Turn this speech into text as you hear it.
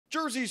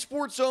Jersey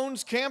Sports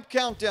Zone's Camp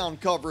Countdown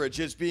coverage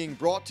is being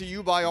brought to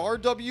you by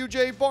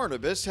RWJ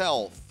Barnabas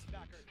Health.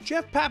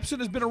 Jeff Papson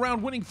has been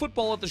around winning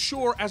football at the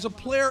Shore as a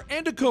player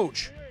and a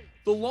coach.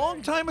 The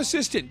longtime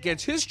assistant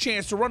gets his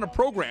chance to run a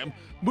program,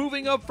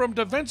 moving up from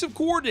defensive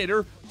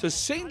coordinator to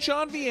St.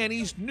 John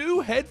Vianney's new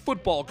head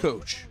football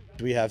coach.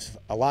 We have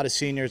a lot of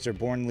seniors, they're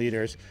born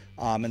leaders,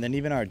 and then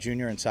even our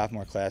junior and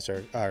sophomore class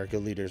are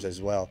good leaders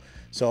as well.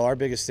 So our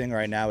biggest thing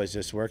right now is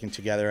just working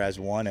together as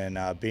one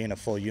and being a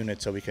full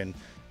unit so we can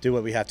do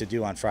what we have to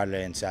do on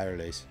Friday and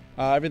Saturdays.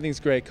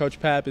 Everything's great. Coach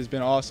Pap has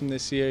been awesome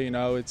this year.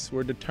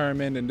 We're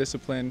determined and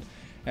disciplined,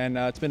 and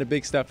it's been a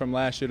big step from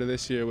last year to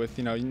this year with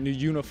new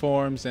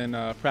uniforms and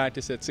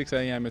practice at 6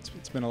 a.m. It's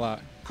been a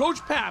lot.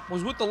 Coach Pap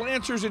was with the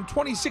Lancers in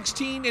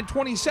 2016 and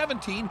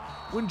 2017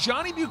 when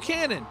Johnny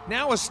Buchanan,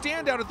 now a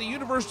standout at the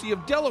University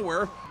of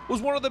Delaware,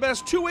 was one of the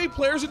best two-way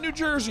players in New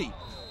Jersey,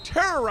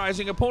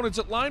 terrorizing opponents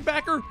at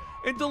linebacker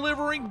and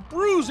delivering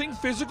bruising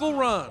physical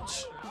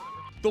runs.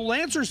 The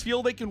Lancers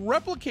feel they can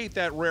replicate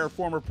that rare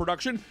form of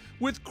production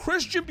with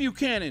Christian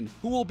Buchanan,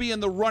 who will be in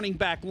the running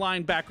back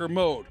linebacker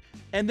mode.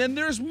 And then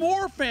there's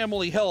more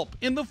family help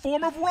in the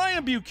form of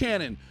Ryan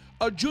Buchanan,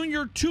 a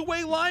junior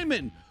two-way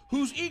lineman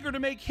who's eager to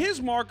make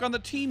his mark on the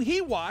team he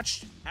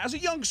watched as a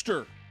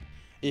youngster.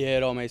 Yeah,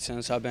 it all made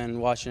sense. I've been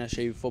watching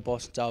SJV football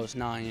since I was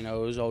 9. It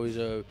was always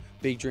a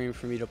big dream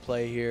for me to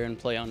play here and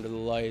play under the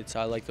lights.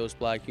 I like those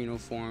black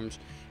uniforms.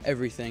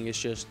 Everything is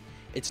just,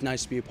 it's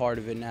nice to be a part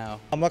of it now.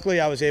 Luckily,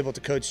 I was able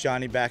to coach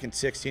Johnny back in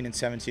 16 and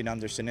 17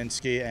 under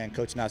Sininsky and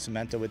Coach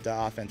Nascimento with the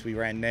offense we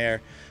ran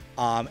there.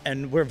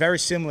 And we're very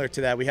similar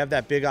to that. We have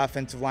that big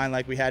offensive line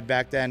like we had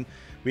back then.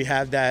 We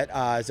have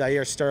that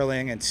Zaire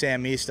Sterling and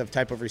Sam East of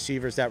type of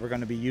receivers that we're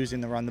going to be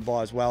using to run the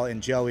ball as well,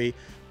 and Joey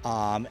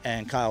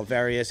and Kyle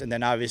Various. And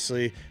then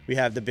obviously we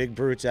have the big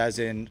brutes as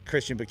in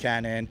Christian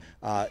Buchanan,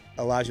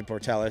 Elijah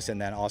Portelis,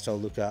 and then also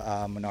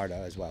Luca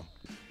Minardo as well.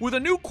 With a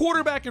new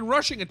quarterback and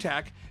rushing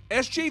attack,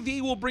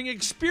 SJV will bring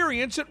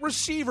experience at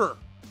receiver.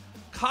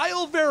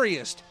 Kyle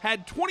Various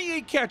had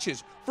 28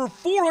 catches for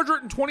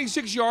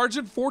 426 yards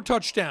and 4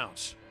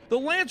 touchdowns. The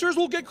Lancers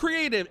will get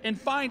creative and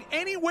find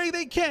any way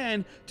they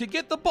can to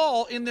get the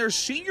ball in their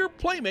senior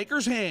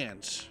playmakers'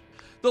 hands.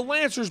 The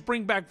Lancers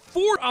bring back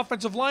 4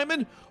 offensive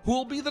linemen who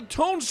will be the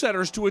tone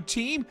setters to a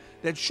team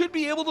that should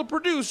be able to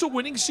produce a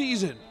winning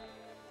season.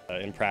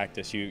 In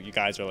practice, you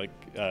guys are like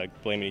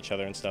blaming each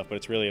other and stuff, but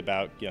it's really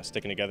about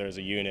sticking together as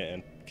a unit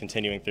and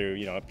continuing through.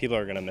 People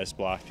are going to miss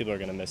blocks, people are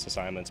going to miss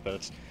assignments,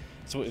 but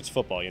it's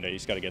football. You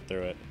just got to get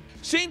through it.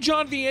 St.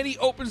 John Vianney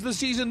opens the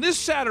season this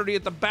Saturday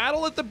at the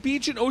Battle at the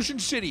Beach in Ocean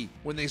City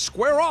when they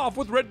square off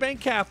with Red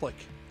Bank Catholic.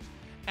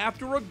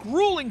 After a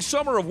grueling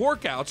summer of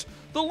workouts,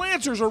 the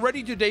Lancers are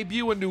ready to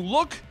debut a new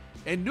look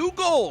and new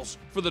goals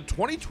for the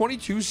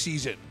 2022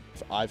 season.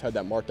 I've had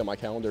that marked on my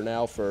calendar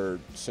now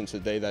since the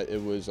day that it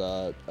was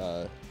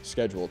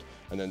scheduled,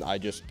 and then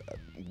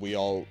we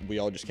all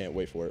just can't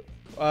wait for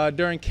it.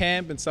 During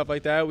camp and stuff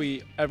like that,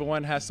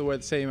 everyone has to wear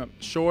the same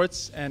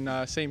shorts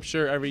and same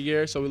shirt every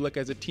year, so we look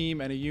as a team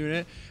and a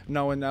unit.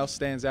 No one else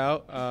stands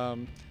out,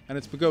 and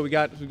it's been good. We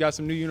got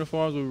some new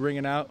uniforms we're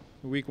bringing out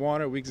week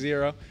 1 or week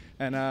 0,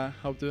 and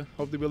hope to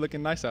be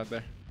looking nice out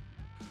there.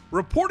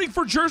 Reporting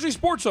for Jersey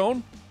Sports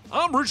Zone,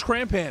 I'm Rich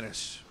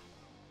Krampanis.